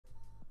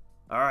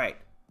All right.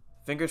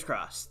 Fingers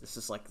crossed. This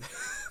is like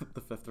the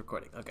fifth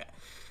recording. Okay.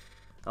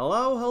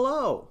 Hello,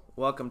 hello.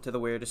 Welcome to the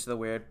Weirdest of the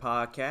Weird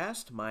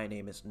podcast. My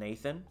name is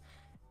Nathan.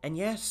 And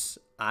yes,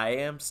 I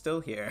am still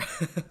here.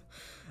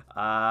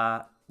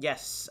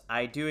 Yes,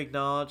 I do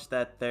acknowledge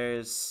that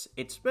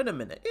it's been a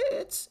minute.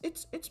 It's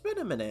been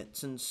a minute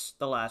since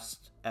the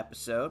last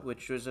episode,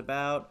 which was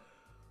about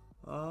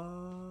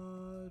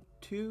 2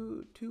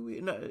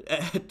 weeks. No,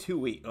 2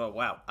 weeks. Oh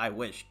wow, I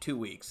wish 2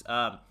 weeks.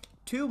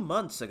 2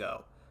 months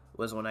ago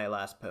was when I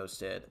last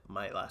posted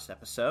my last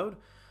episode.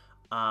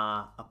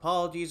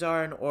 Apologies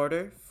are in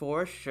order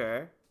for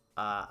sure.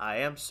 I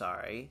am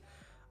sorry.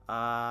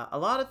 A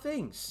lot of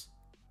things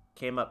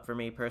came up for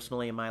me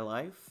personally in my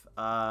life.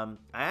 I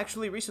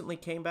actually recently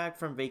came back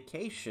from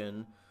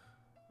vacation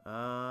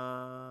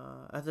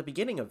at the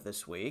beginning of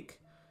this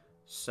week.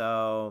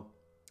 So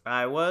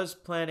I was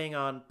planning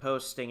on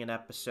posting an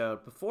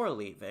episode before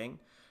leaving.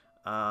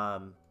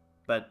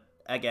 But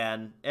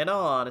again, in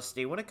all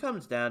honesty, when it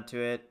comes down to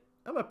it,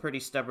 I'm a pretty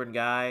stubborn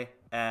guy,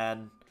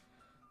 and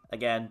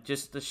again,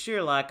 just the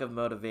sheer lack of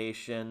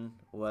motivation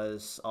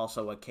was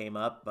also what came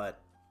up.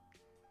 But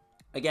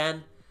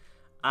again,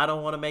 I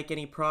don't want to make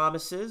any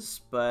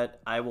promises,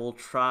 but I will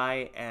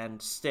try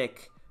and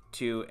stick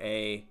to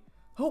a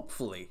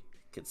hopefully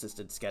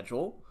consistent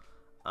schedule,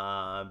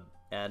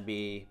 and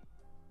be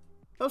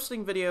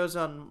posting videos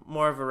on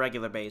more of a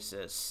regular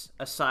basis,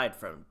 aside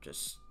from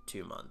just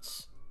 2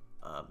 months.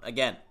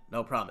 Again,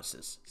 no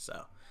promises,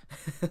 so.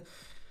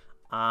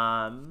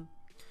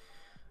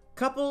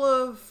 Couple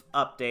of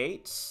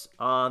updates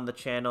on the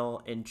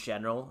channel in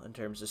general in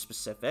terms of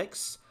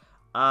specifics.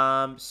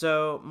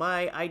 So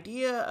my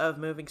idea of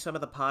moving some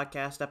of the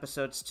podcast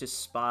episodes to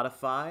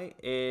Spotify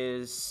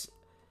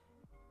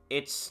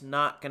it's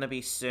not going to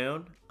be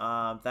soon.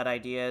 That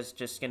idea is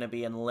just going to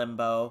be in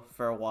limbo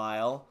for a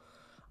while,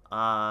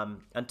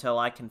 until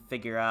I can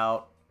figure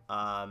out,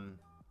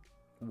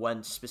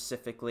 when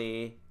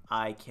specifically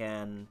I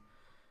can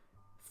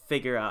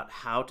figure out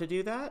how to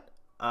do that.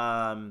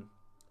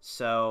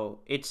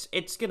 So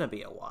it's gonna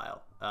be a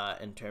while,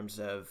 in terms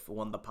of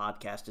when the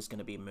podcast is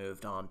gonna be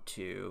moved on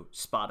to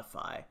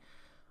Spotify.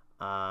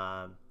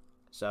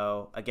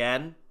 So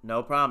again,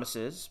 no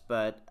promises,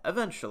 but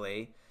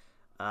eventually,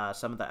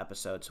 some of the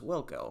episodes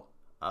will go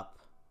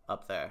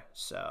up there.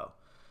 So,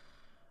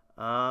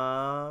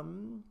 I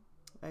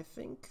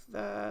think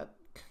that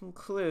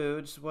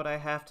concludes what I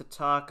have to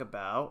talk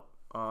about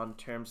on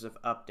terms of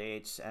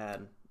updates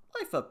and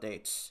life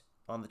updates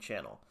on the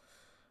channel.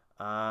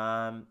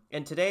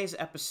 In today's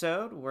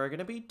episode, we're going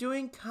to be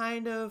doing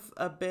kind of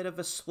a bit of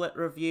a split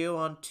review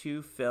on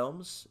two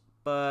films,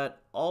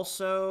 but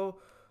also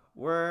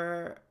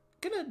we're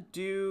going to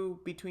do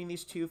between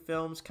these two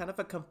films kind of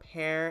a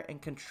compare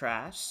and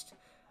contrast,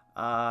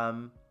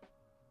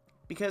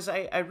 because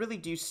I really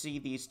do see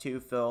these two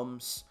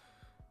films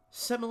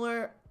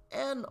similar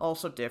and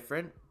also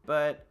different,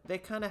 but they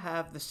kind of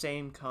have the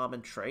same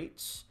common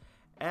traits,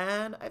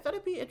 and I thought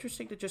it'd be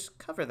interesting to just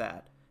cover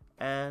that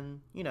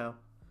and,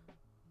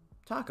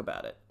 talk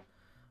about it.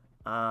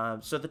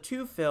 So the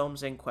two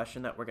films in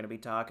question that we're going to be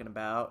talking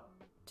about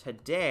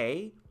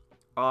today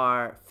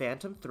are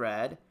Phantom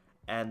Thread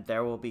and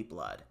There Will Be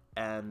Blood.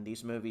 And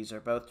these movies are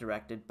both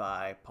directed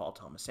by Paul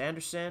Thomas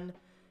Anderson.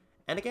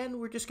 And again,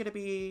 we're just going to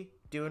be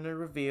doing a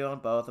review on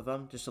both of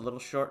them, just a little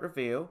short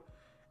review.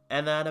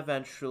 And then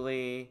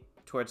eventually,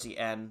 towards the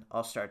end,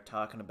 I'll start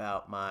talking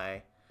about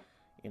my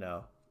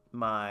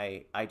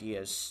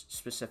ideas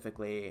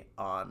specifically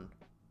on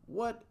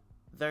what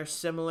they're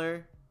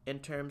similar in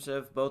terms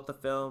of both the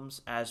films,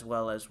 as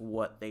well as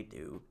what they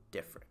do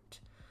different.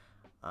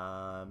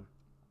 All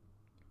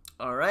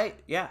right,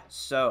 yeah,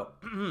 so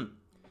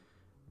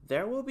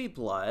There Will Be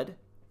Blood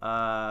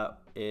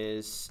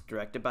is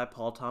directed by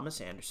Paul Thomas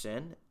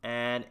Anderson,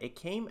 and it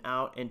came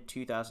out in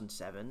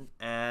 2007,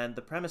 and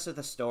the premise of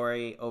the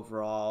story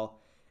overall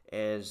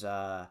is,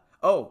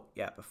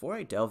 before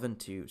I delve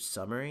into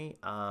summary,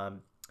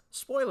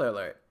 spoiler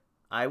alert,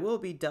 I will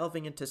be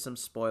delving into some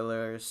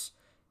spoilers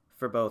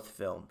for both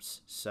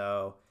films.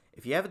 So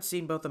if you haven't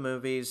seen both the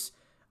movies,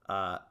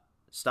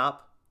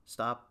 stop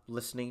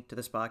listening to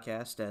this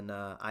podcast, and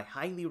I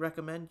highly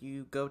recommend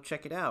you go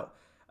check it out.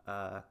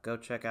 Go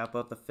check out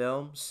both the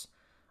films,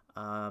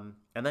 and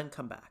then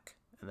come back,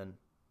 and then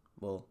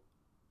we'll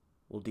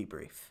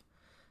debrief.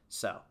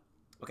 So,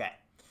 okay,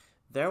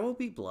 There Will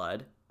Be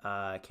Blood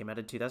came out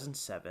in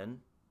 2007.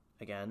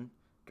 Again,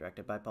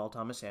 directed by Paul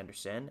Thomas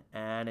Anderson,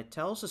 and it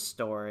tells a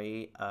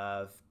story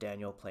of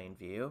Daniel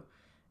Plainview.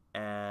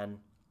 And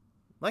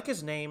like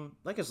his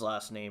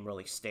last name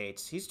really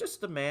states, he's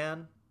just a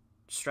man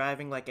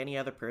striving like any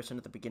other person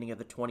at the beginning of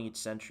the 20th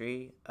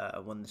century,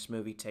 when this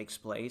movie takes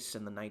place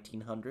in the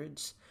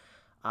 1900s,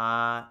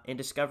 in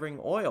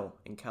discovering oil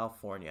in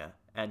California.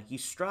 And he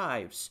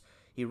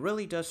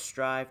really does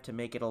strive to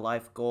make it a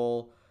life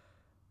goal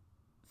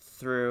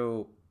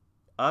through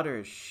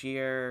utter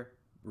sheer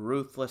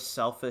ruthless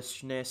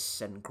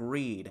selfishness and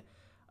greed,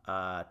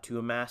 to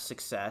amass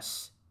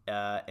success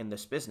in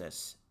this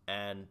business,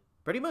 and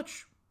pretty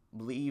much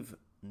leave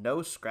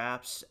no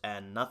scraps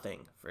and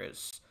nothing for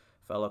his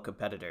fellow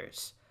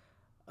competitors.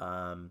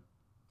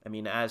 I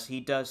mean, as he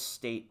does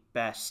state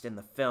best in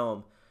the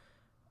film,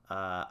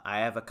 I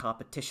have a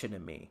competition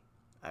in me.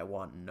 I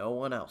want no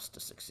one else to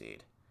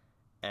succeed.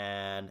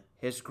 And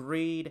his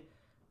greed,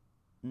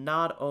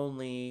 not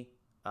only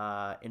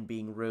in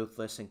being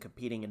ruthless and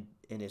competing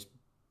in his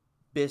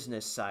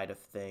business side of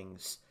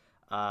things,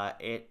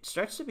 it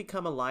starts to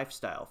become a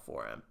lifestyle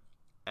for him.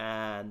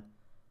 And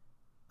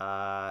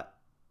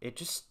it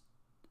just,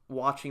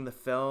 watching the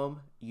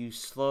film, you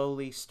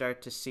slowly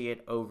start to see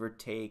it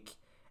overtake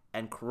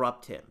and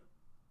corrupt him.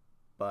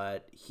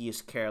 But he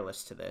is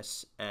careless to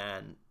this,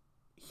 and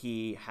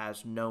he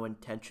has no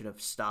intention of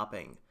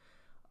stopping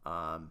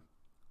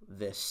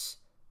this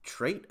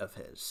trait of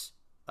his,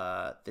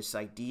 this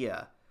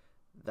idea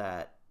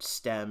that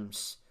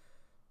stems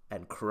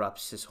and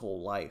corrupts his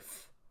whole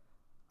life,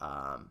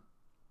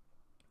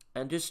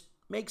 and just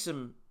makes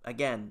him,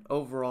 again,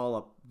 overall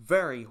a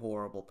very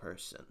horrible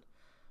person.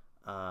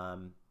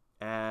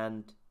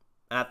 And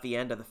at the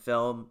end of the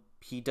film,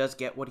 he does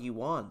get what he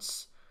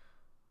wants,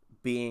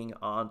 being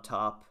on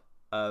top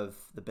of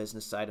the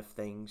business side of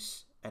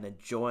things and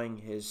enjoying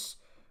his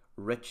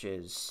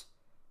riches,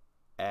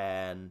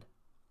 and,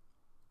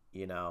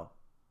 you know,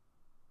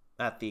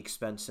 at the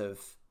expense of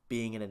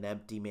being in an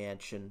empty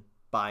mansion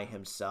by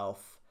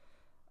himself.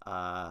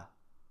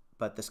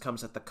 But this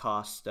comes at the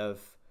cost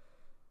of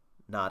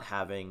not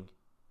having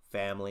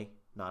family,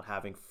 not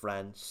having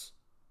friends,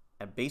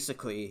 and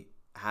basically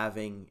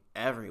having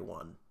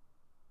everyone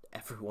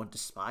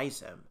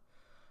despise him.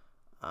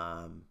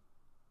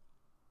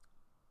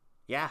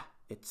 Yeah,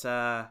 it's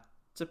a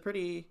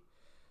pretty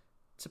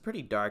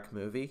dark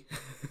movie,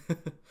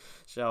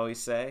 shall we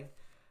say?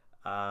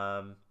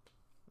 Yeah,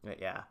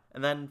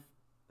 and then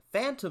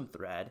Phantom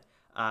Thread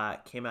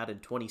came out in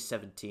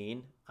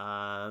 2017.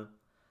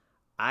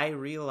 I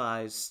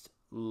realized,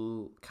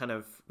 kind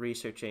of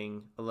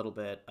researching a little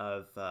bit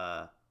of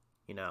the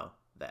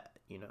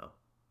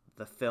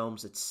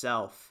films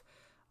itself,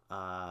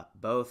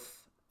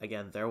 both,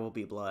 again, There Will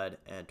Be Blood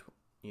and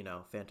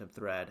Phantom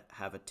Thread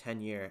have a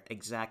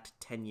exact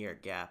 10-year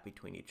gap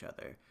between each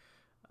other,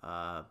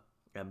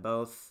 and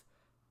both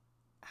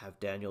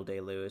have Daniel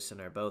Day-Lewis and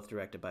are both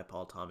directed by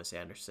Paul Thomas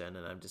Anderson.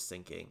 And I'm just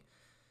thinking,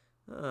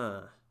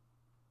 a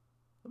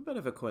bit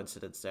of a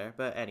coincidence there.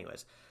 But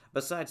anyways,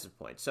 besides the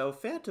point. So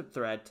Phantom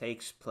Thread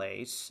takes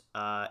place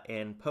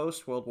in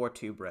post-World War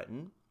II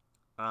Britain,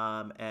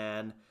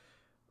 and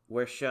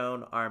we're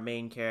shown our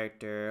main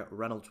character,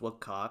 Reynolds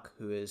Woodcock,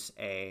 who is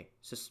a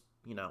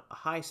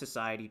high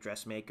society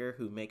dressmaker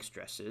who makes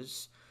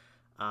dresses,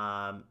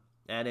 and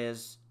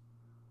is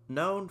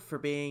known for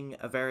being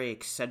a very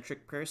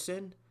eccentric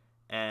person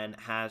and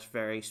has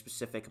very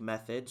specific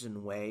methods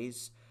and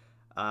ways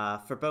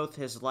for both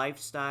his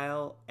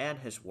lifestyle and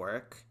his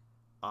work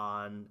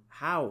on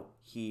how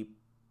he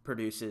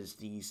produces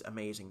these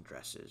amazing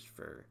dresses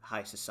for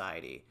high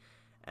society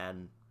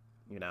and,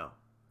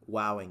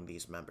 wowing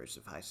these members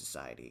of high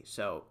society.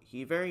 So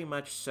he very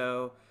much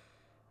so,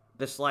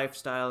 this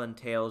lifestyle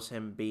entails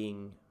him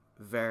being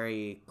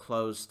very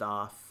closed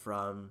off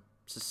from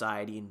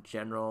society in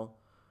general,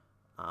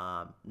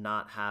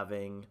 not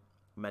having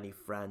many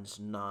friends,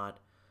 not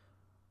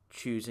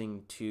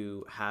choosing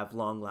to have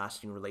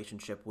long-lasting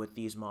relationship with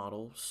these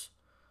models,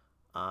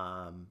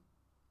 and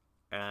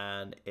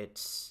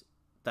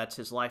that's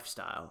his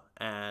lifestyle.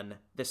 And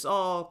this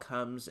all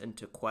comes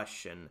into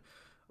question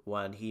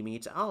when he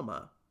meets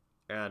Alma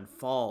and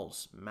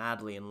falls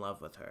madly in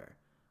love with her.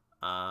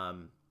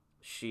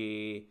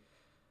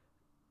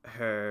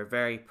 Her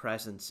very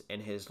presence in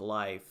his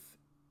life,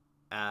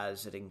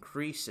 as it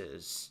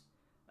increases,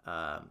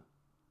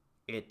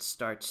 it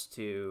starts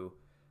to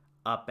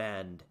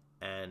upend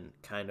and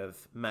kind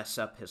of mess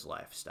up his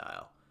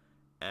lifestyle.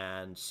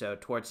 And so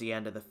towards the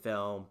end of the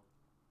film,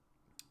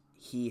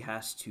 he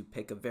has to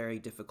pick a very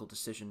difficult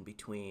decision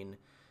between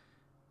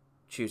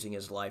choosing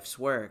his life's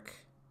work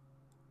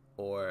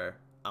or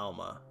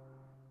Alma.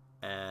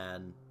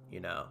 And,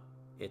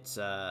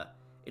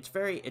 it's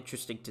very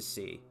interesting to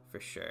see, for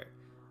sure.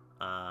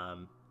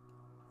 And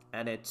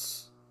it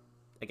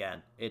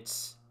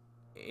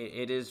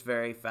is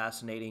very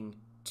fascinating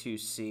to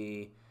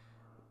see,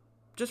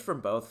 just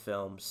from both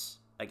films,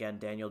 again,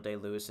 Daniel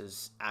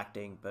Day-Lewis's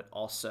acting, but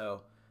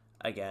also,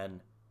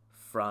 again,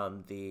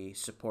 from the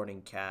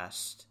supporting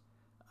cast,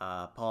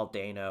 Paul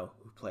Dano,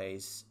 who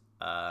plays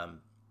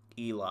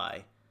Eli,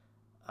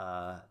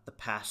 the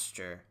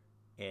pastor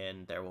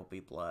in There Will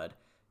Be Blood,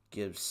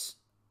 gives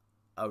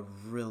a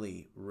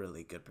really,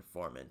 really good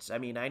performance. I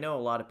mean, I know a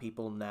lot of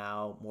people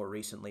now, more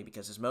recently,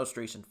 because his most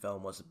recent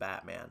film was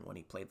Batman, when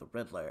he played the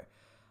Riddler.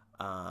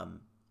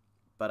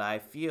 But I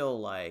feel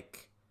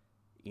like,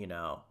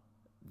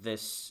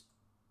 his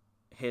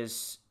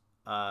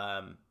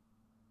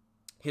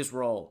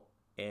role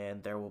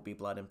in There Will Be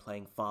Blood in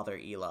playing Father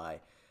Eli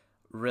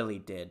really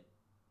did,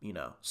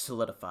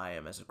 solidify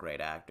him as a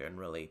great actor and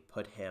really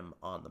put him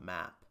on the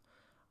map.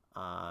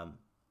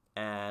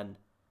 And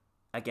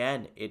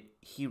again,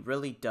 he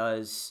really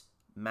does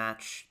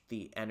match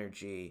the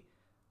energy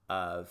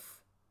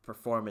of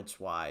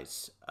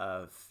performance-wise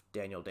of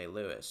Daniel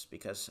Day-Lewis,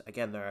 because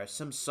again, there are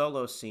some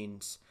solo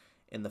scenes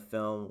in the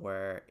film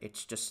where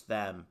it's just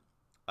them,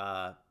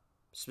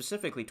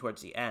 specifically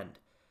towards the end.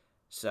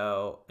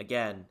 So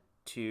again,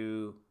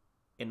 in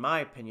my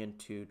opinion,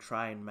 to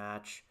try and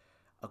match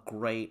a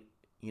great,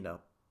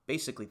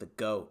 basically the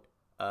GOAT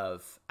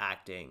of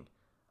acting,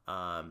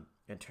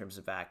 in terms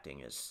of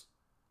acting, is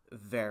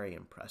very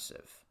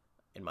impressive,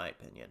 in my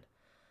opinion.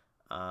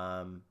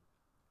 And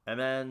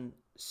then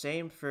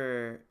same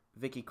for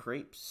Vicky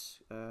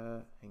Krieps.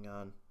 Hang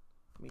on,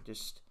 let me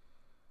just.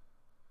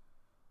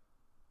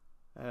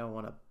 I don't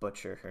want to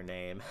butcher her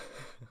name.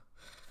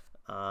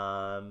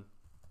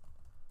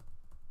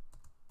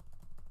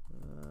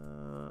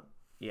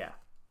 Yeah.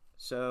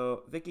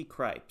 So Vicky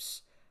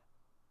Krieps.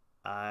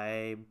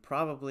 I'm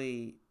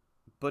probably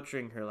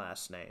butchering her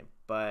last name,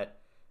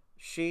 but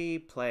she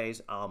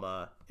plays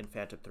Alma in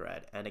Phantom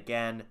Thread, and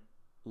again,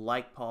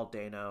 like Paul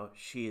Dano,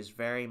 she is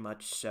very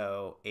much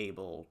so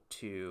able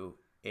to,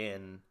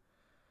 in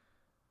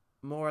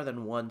more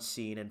than one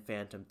scene in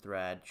Phantom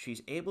Thread,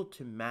 she's able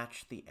to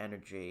match the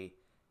energy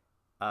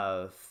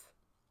of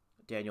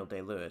Daniel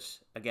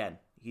Day-Lewis. Again,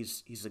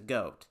 he's a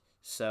GOAT,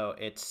 so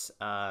it's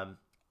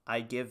I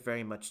give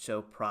very much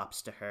so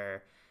props to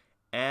her,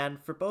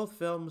 and for both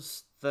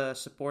films, the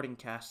supporting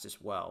cast as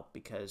well,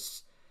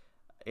 because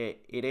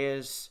it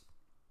is,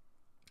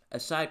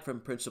 aside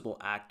from principal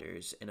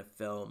actors in a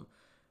film,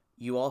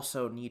 you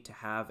also need to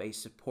have a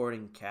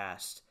supporting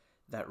cast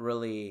that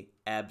really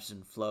ebbs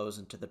and flows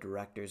into the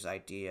director's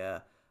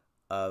idea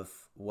of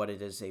what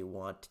it is they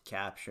want to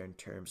capture in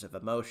terms of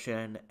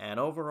emotion and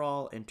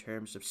overall in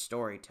terms of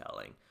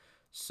storytelling.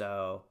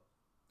 So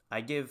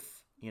I give,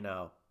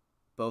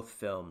 both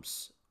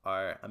films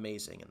are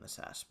amazing in this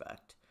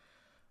aspect.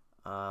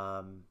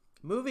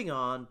 Moving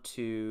on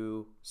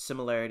to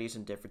similarities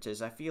and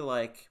differences, I feel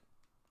like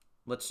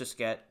let's just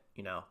get,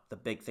 the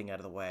big thing out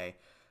of the way.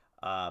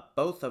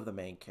 Both of the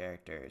main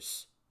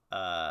characters,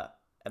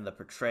 and the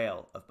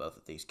portrayal of both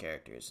of these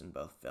characters in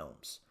both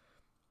films.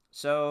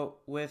 So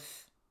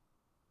with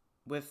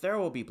There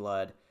Will Be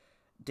Blood,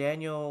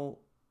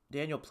 Daniel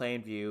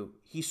Plainview,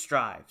 he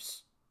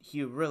strives.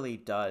 He really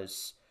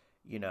does,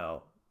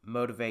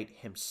 motivate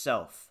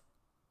himself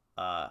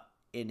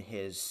in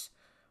his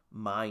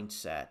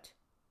mindset,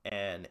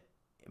 and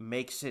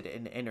makes it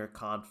an inner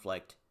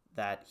conflict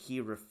that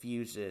he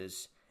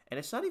refuses. And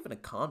it's not even a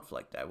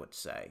conflict, I would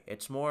say.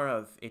 It's more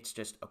of, it's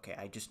just, okay,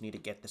 I just need to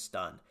get this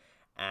done.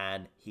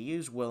 And he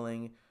is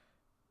willing,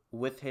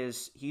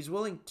 he's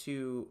willing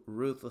to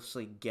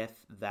ruthlessly get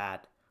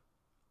that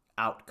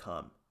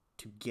outcome,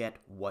 to get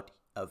what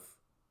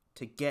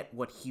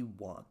he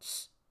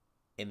wants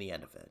in the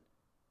end of it.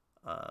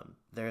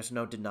 There's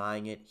no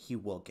denying it. He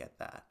will get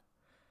that.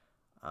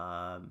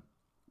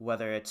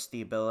 Whether it's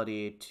the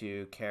ability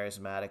to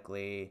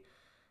charismatically,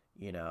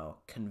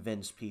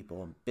 convince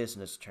people in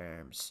business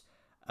terms,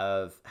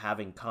 of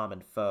having common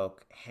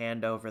folk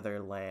hand over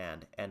their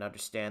land and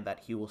understand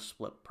that he will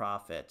split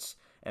profits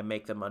and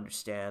make them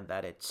understand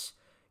that it's,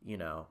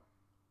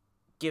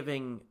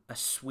 giving a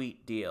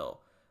sweet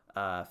deal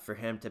for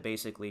him to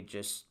basically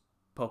just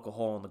poke a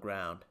hole in the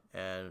ground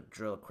and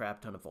drill a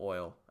crap ton of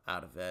oil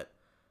out of it.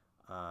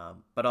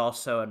 But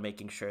also in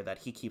making sure that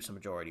he keeps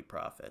majority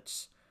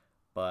profits,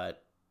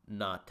 but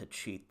not to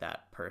cheat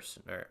that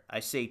person. Or I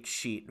say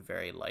cheat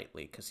very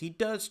lightly, because he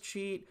does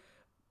cheat,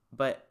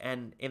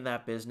 and in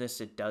that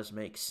business it does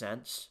make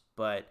sense,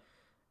 but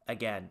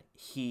again,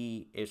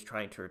 he is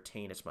trying to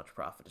retain as much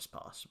profit as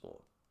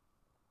possible.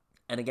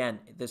 And again,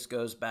 this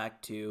goes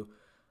back to,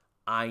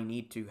 I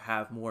need to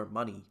have more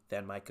money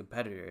than my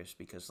competitors,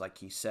 because like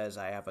he says,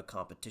 I have a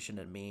competition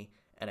in me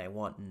and I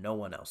want no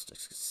one else to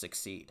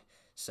succeed.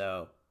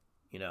 So,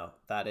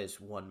 that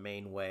is one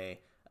main way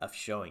of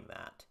showing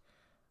that.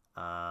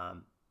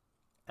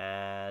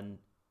 And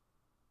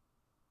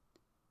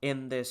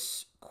in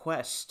this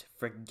quest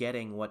for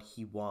getting what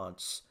he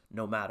wants,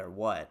 no matter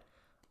what,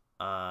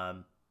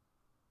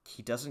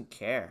 he doesn't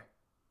care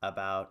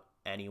about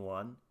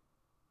anyone.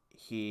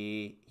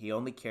 He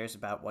only cares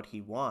about what he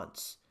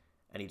wants,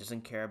 and he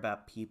doesn't care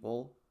about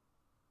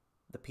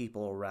the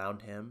people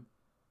around him,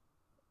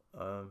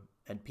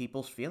 and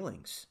people's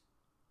feelings.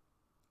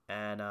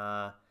 And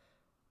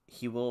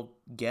he will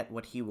get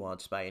what he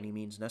wants by any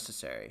means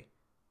necessary,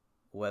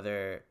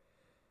 whether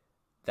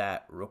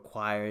that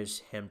requires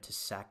him to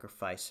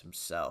sacrifice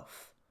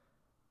himself,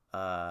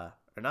 or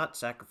not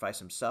sacrifice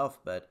himself,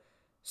 but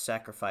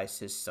sacrifice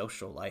his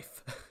social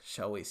life,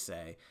 shall we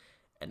say,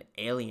 and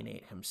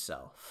alienate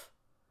himself.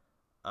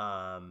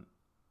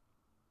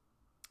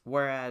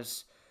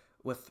 Whereas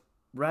with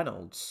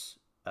Reynolds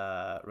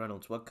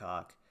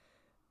Woodcock,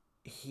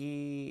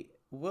 he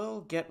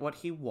will get what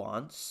he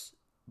wants,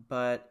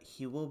 but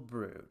he will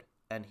brood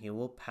and he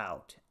will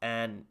pout.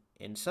 And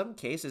in some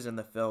cases in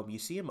the film, you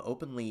see him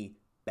openly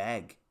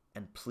beg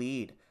and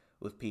plead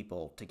with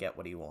people to get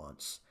what he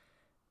wants.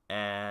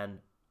 And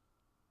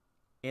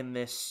in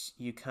this,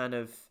 you kind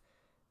of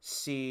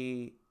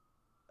see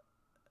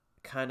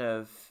kind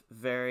of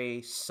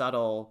very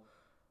subtle,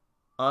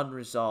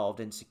 unresolved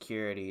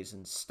insecurities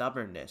and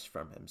stubbornness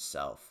from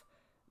himself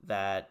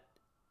that,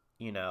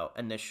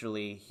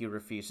 initially he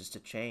refuses to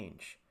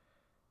change.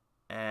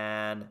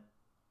 And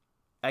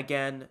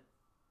again,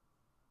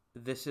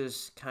 this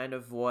is kind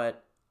of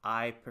what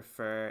I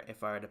prefer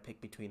if I were to pick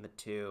between the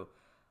two.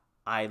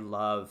 I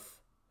love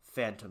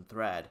Phantom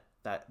Thread.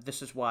 That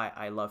this is why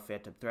I love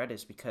Phantom Thread,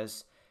 is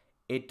because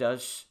it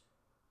does,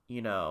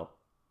 you know,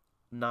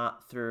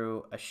 not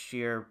through a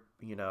sheer,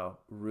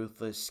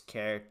 ruthless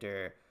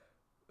character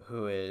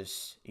who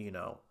is,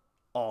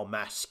 all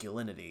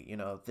masculinity.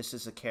 This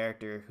is a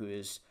character who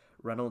is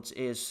Reynolds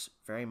is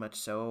very much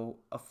so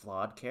a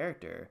flawed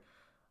character.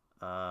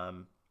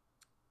 Um,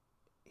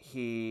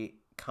 he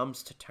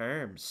comes to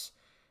terms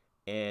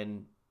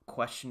in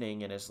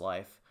questioning in his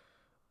life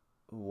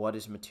what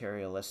is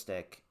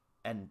materialistic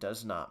and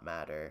does not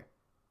matter,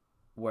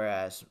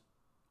 whereas,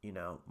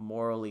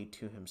 morally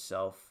to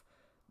himself,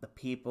 the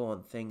people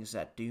and things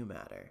that do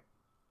matter.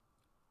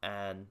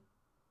 And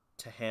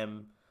to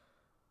him,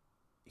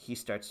 he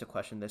starts to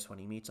question this when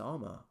he meets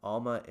Alma.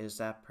 Alma is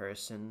that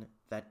person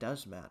that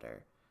does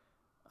matter.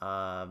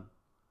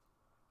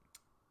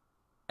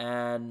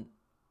 And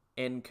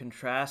in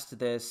contrast to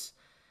this,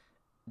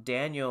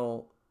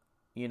 Daniel,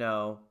 you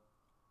know,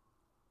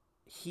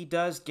 he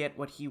does get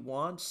what he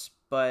wants,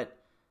 but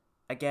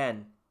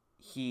again,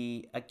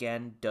 he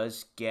again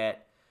does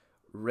get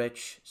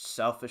rich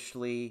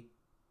selfishly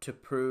to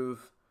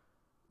prove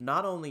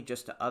not only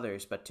just to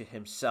others, but to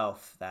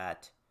himself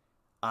that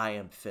I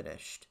am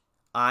finished.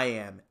 I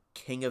am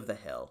king of the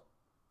hill,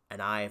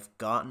 and I have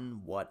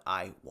gotten what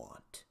I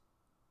want.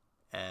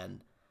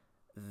 And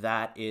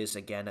that is,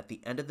 again, at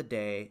the end of the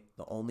day,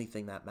 the only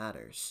thing that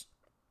matters.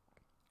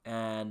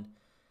 And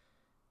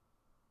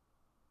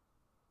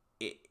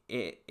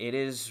it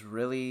is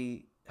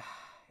really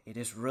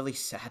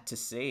sad to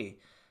see.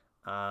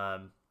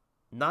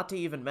 Not to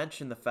even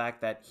mention the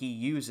fact that he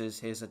uses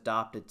his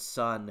adopted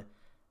son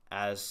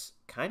as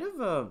kind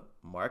of a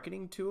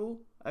marketing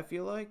tool, I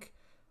feel like,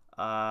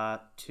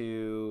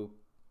 to,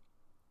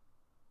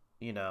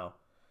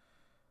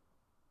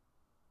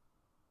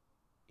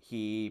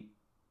 he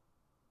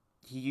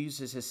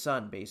uses his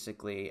son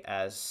basically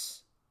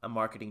as a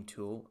marketing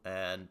tool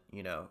and,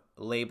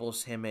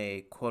 labels him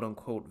a quote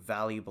unquote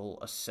valuable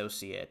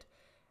associate,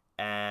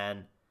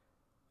 and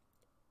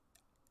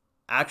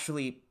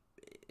actually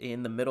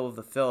in the middle of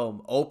the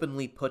film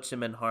openly puts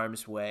him in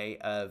harm's way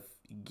of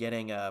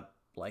getting a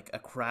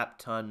crap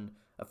ton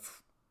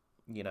of,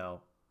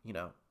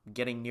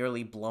 getting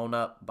nearly blown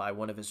up by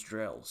one of his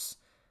drills.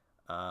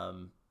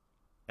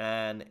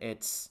 And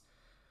it's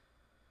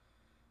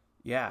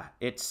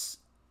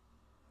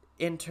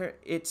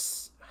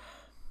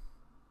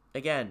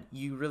again,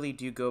 you really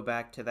do go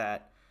back to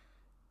that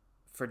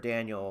for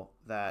Daniel,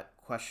 that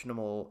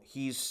questionable,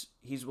 he's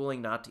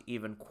willing not to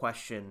even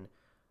question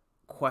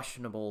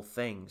questionable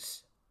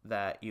things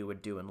that you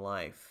would do in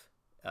life,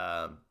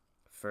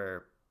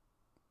 for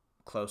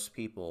close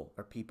people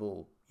or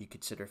people you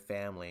consider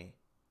family,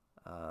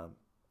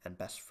 and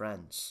best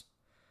friends.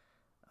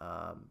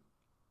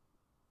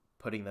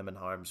 Putting them in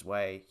harm's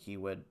way, he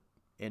wouldn't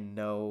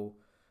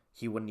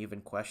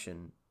even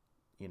question,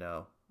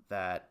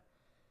 that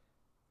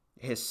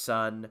his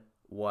son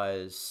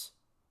was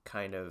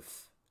kind of,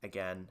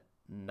 again,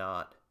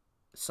 not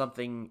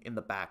something in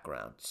the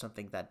background,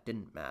 something that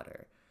didn't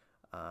matter,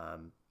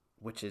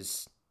 which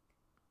is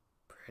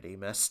pretty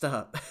messed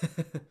up.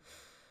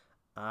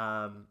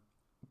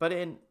 But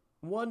in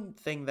one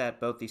thing that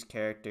both these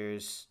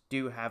characters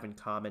do have in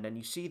common, and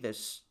you see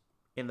this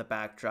in the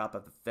backdrop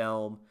of the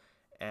film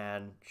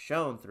and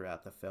shown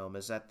throughout the film,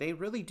 is that they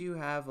really do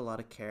have a lot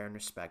of care and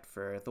respect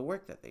for the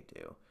work that they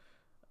do.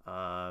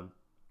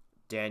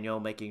 Daniel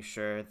making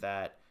sure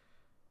that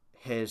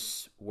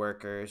his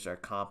workers are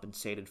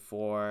compensated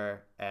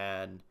for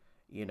and,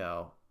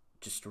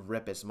 just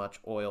rip as much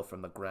oil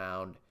from the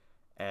ground,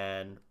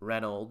 and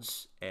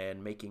Reynolds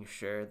and making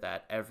sure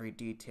that every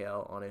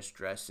detail on his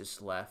dress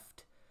is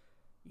left,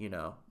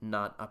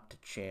 not up to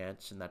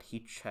chance, and that he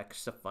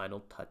checks the final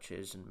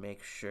touches and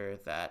makes sure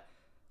that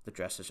the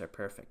dresses are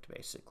perfect,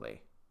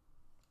 basically.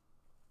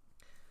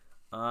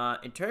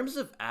 In terms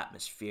of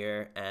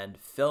atmosphere and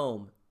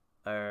film,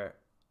 or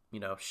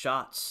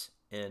shots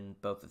in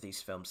both of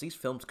these films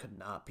could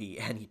not be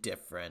any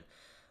different.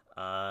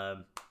 I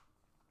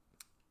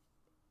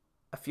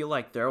feel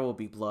like There Will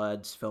Be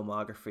Blood's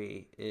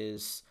filmography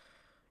is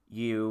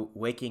you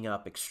waking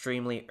up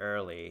extremely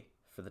early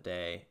for the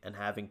day and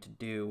having to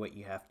do what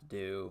you have to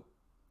do,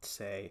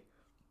 say,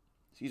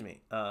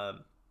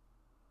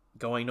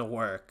 going to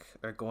work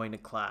or going to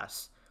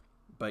class,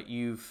 but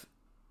you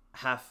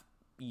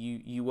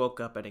woke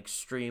up an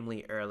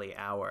extremely early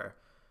hour,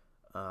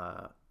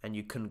 and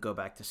you couldn't go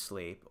back to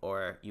sleep,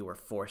 or you were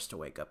forced to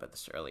wake up at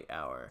this early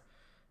hour.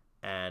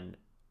 And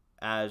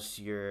as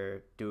you're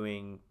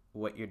doing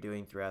what you're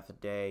doing throughout the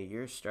day,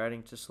 you're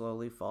starting to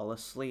slowly fall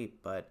asleep,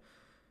 but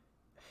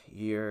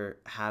you're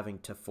having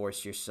to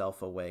force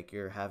yourself awake.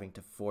 You're having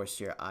to force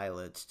your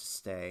eyelids to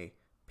stay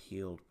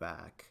peeled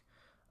back.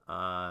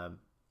 Um,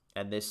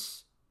 and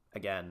this,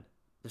 again,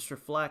 this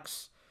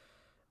reflects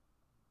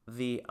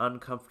the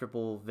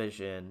uncomfortable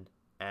vision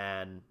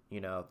and,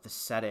 the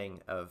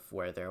setting of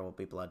where There Will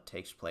Be Blood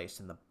takes place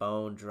in the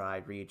bone-dry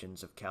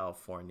regions of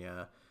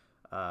California,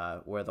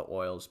 where the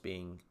oil's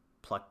being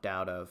plucked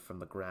out of from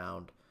the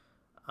ground.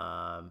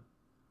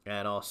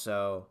 And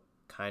also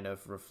kind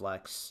of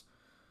reflects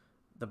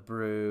the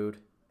brood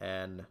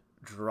and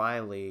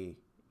dryly,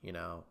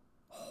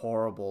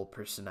 horrible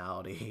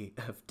personality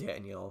of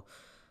Daniel.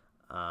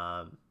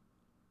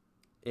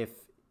 If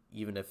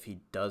Even if he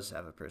does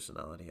have a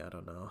personality, I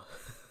don't know.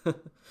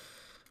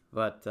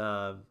 But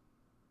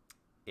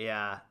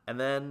yeah, and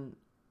then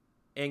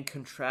in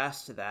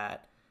contrast to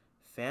that,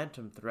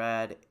 Phantom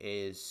Thread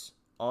is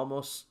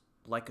almost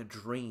like a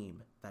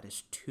dream that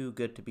is too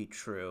good to be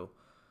true.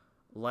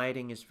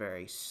 Lighting is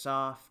very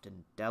soft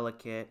and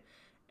delicate,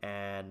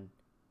 and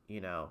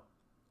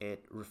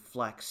it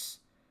reflects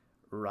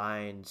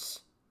Ryan's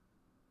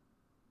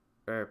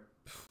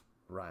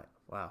Ryan.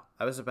 Wow,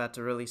 I was about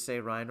to really say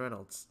Ryan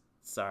Reynolds.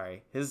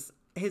 Sorry, his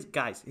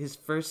guys. His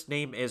first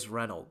name is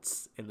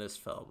Reynolds in this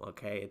film.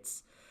 Okay,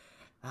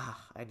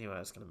 I knew I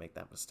was gonna make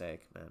that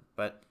mistake, man.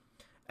 But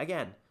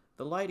again,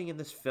 the lighting in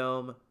this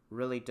film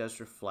really does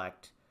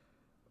reflect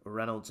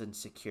Reynolds'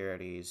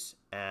 insecurities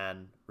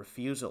and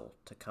refusal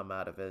to come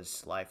out of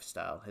his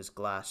lifestyle, his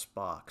glass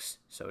box,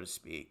 so to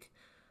speak.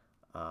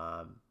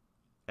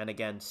 And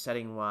again,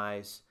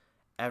 setting-wise,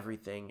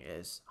 everything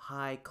is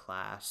high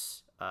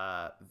class,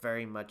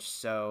 very much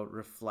so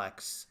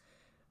reflects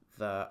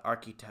the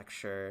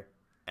architecture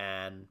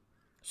and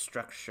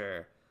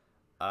structure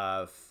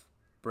of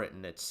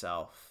Britain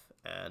itself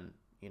and,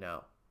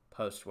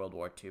 post-World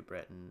War II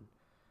Britain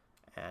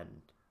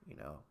and,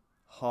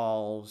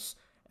 halls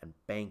and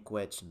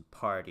banquets and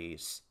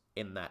parties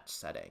in that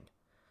setting.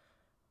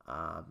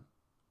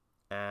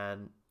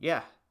 And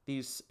yeah,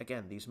 these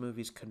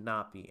movies could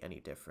not be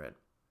any different.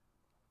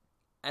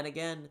 And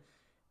again,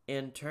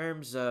 in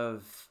terms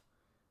of,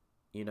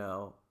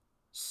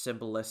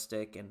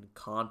 symbolistic and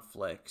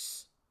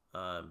conflicts,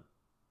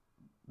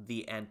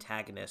 the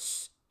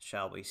antagonists,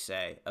 shall we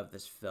say, of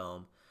this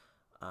film,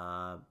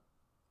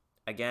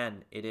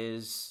 again, it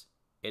is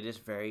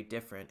very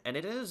different. And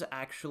it is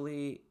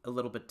actually a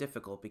little bit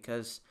difficult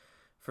because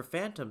for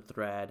Phantom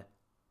Thread,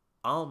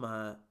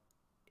 Alma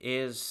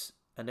does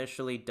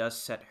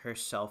set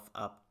herself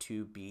up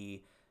to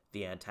be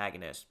the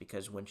antagonist,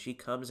 because when she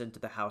comes into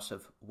the House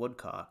of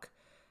Woodcock,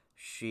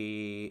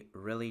 she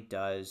really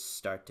does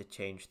start to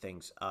change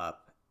things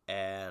up,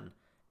 and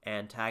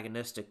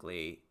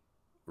antagonistically,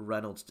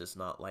 Reynolds does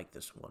not like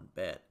this one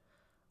bit.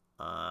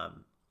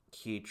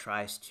 He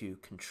tries to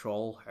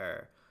control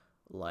her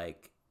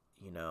like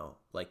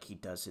he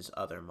does his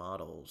other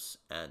models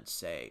and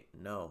say,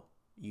 no,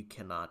 you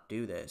cannot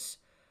do this.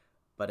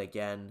 But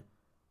again,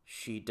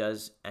 she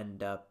does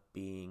end up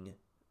being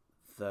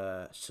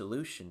the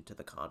solution to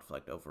the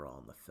conflict overall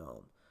in the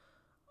film.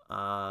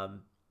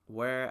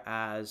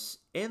 Whereas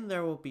in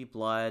There Will Be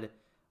Blood,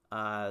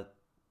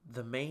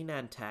 the main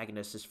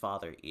antagonist is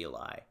Father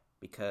Eli,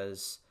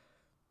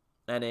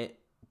 and it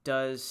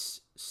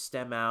does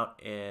stem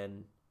out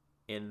in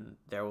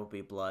There Will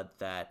Be Blood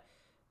that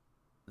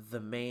the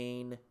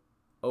main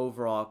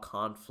overall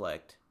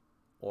conflict,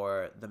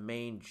 or the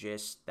main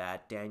gist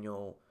that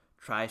Daniel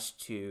tries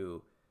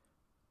to,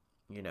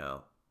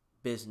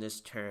 business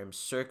terms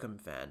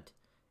circumvent,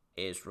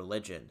 is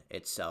religion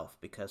itself,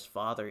 because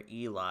Father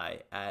Eli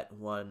at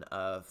one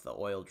of the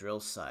oil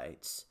drill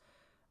sites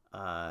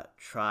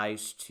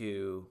tries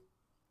to,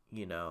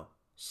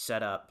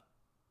 set up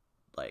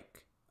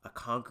like a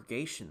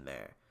congregation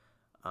there,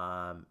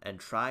 and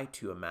try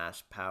to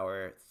amass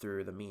power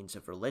through the means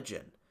of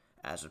religion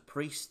as a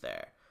priest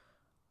there.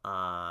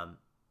 And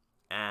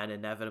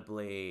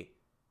inevitably,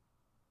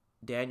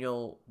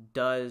 Daniel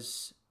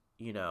does,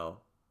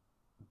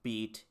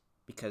 beat,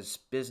 because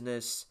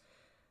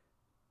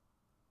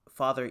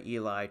Father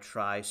Eli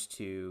tries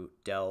to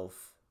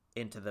delve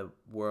into the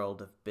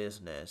world of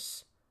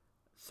business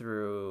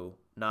through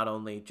not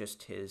only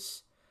just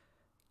his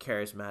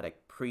charismatic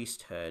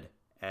priesthood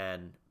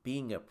and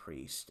being a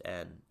priest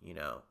and,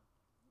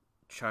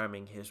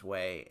 charming his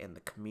way in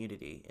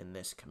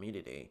this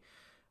community,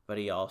 but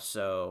he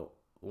also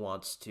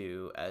wants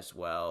to as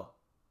well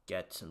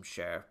get some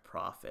share of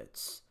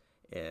profits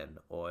in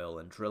oil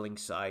and drilling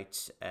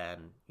sites,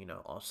 and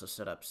also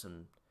set up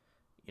some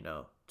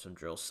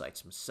drill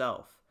sites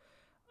himself.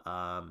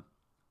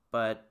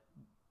 But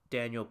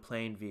Daniel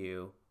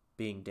Plainview,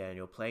 being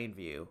Daniel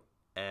Plainview,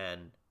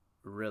 and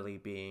really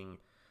being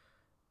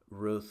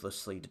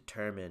ruthlessly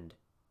determined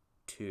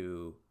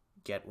to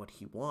get what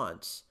he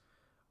wants,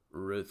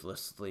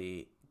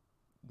 ruthlessly,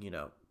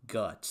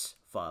 guts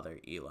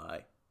Father Eli,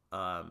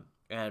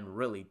 and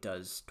really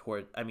does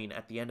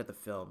at the end of the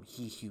film,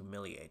 he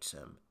humiliates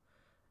him.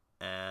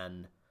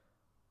 And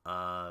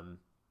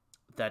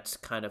that's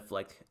kind of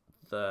like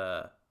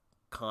the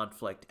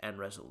conflict and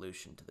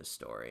resolution to the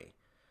story.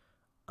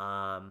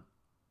 Um,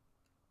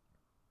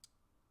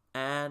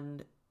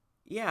 and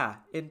yeah,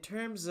 in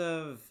terms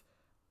of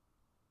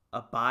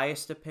a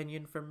biased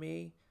opinion from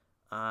me,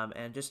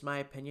 and just my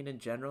opinion in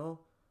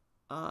general,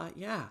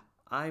 yeah,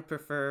 I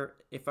prefer,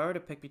 if I were to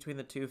pick between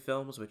the two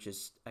films, which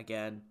is,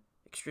 again,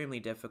 extremely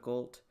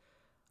difficult,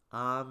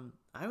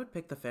 I would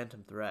pick The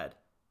Phantom Thread.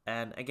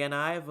 And again,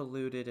 I've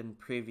alluded in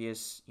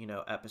previous,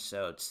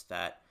 episodes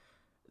that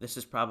this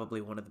is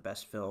probably one of the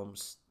best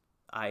films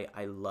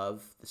I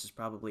love. This is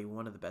probably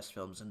one of the best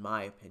films, in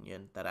my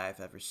opinion, that I've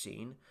ever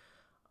seen.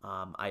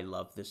 I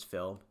love this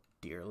film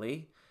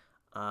dearly.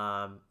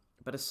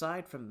 But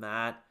aside from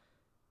that,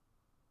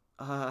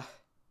 I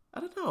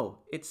don't know.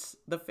 It's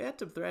The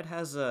Phantom Thread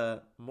has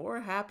a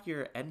more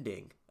happier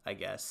ending, I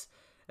guess.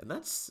 And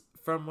that's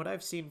from what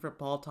I've seen from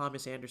Paul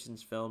Thomas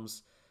Anderson's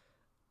films,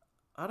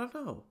 I don't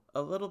know,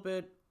 a little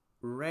bit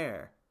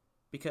rare.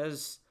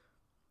 Because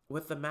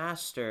with The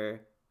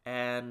Master,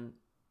 and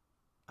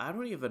I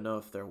don't even know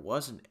if there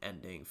was an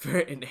ending for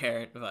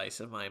Inherent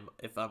Vice,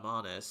 if I'm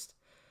honest.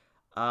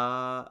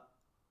 I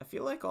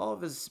feel like all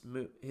of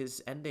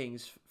his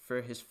endings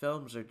for his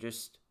films are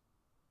just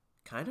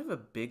kind of a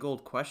big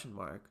old question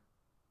mark,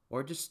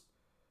 or just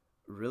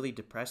really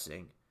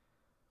depressing.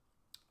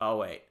 Oh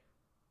wait,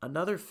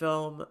 another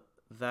film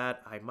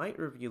that I might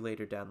review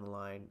later down the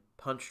line,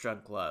 Punch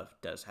Drunk Love,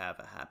 does have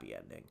a happy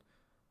ending,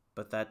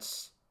 but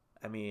that's,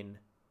 I mean,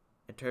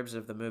 in terms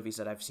of the movies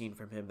that I've seen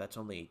from him, that's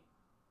only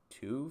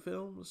 2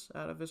 films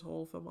out of his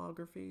whole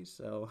filmography.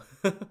 So,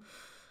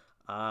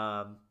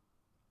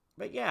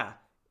 but yeah,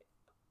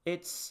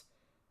 it's,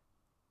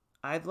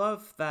 I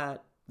love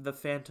that The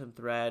Phantom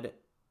Thread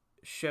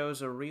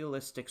shows a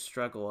realistic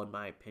struggle, in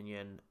my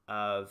opinion,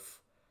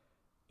 of,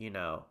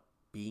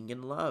 being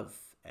in love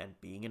and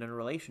being in a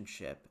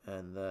relationship,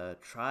 and the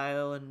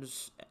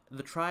trials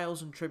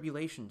and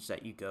tribulations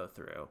that you go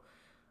through,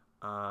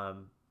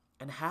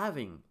 and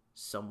having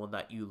someone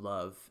that you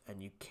love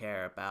and you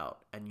care about,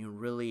 and you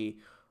really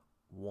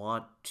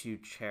want to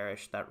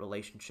cherish that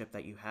relationship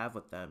that you have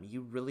with them.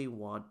 You really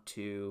want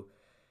to,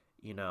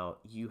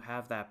 you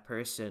have that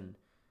person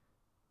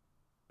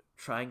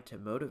trying to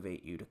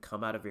motivate you to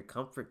come out of your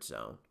comfort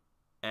zone.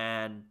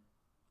 And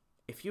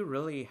if you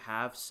really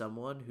have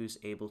someone who's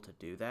able to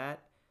do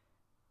that,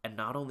 and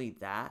not only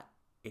that,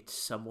 it's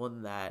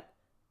someone that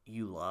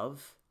you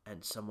love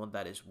and someone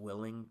that is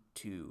willing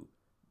to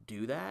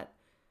do that,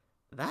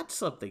 that's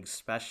something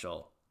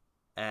special.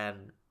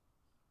 And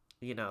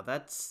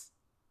that's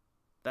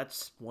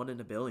one in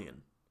a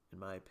billion, in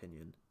my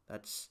opinion.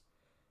 That's,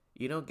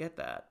 you don't get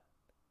that.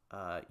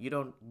 You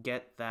don't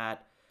get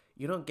that.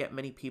 You don't get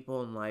many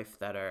people in life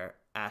that are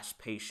as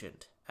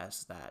patient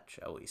as that,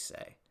 shall we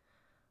say.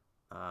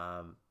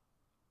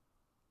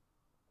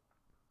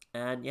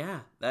 And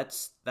yeah,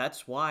 that's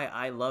why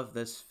I love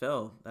this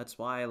film. That's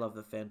why I love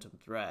The Phantom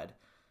Thread.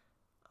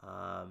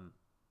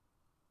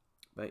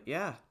 But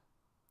yeah.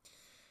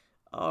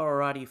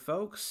 Alrighty,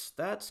 folks.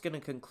 That's going to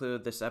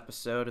conclude this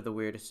episode of the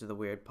Weirdest of the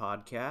Weird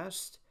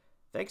podcast.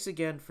 Thanks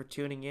again for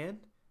tuning in.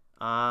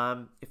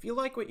 If you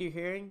like what you're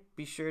hearing,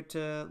 be sure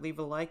to leave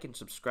a like and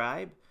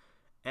subscribe.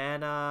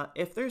 And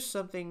if there's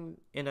something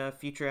in a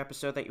future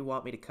episode that you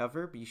want me to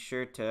cover, be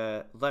sure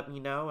to let me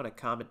know in a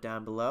comment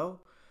down below.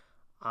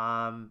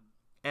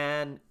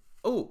 And,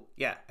 oh,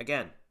 yeah,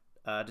 again,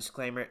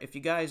 disclaimer, if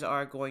you guys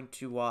are going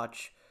to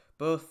watch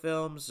both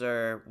films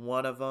or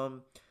one of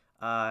them,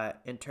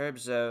 in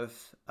terms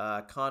of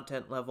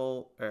content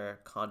level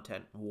or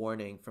content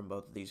warning from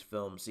both of these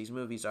films, these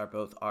movies are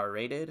both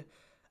R-rated,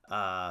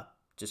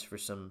 just for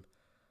some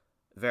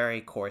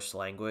very coarse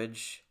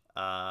language.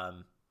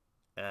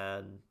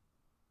 And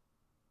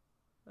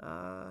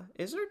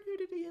is there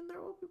nudity in There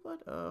Will Be Blood?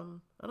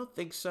 I don't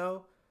think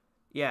so.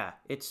 Yeah,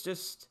 it's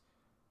just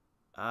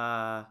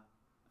I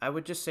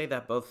would just say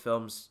that both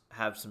films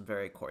have some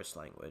very coarse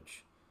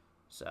language.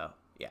 So,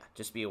 yeah,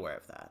 just be aware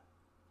of that.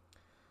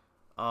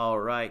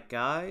 Alright,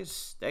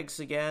 guys. Thanks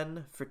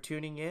again for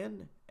tuning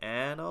in,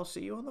 and I'll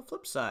see you on the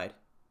flip side.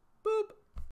 Boop!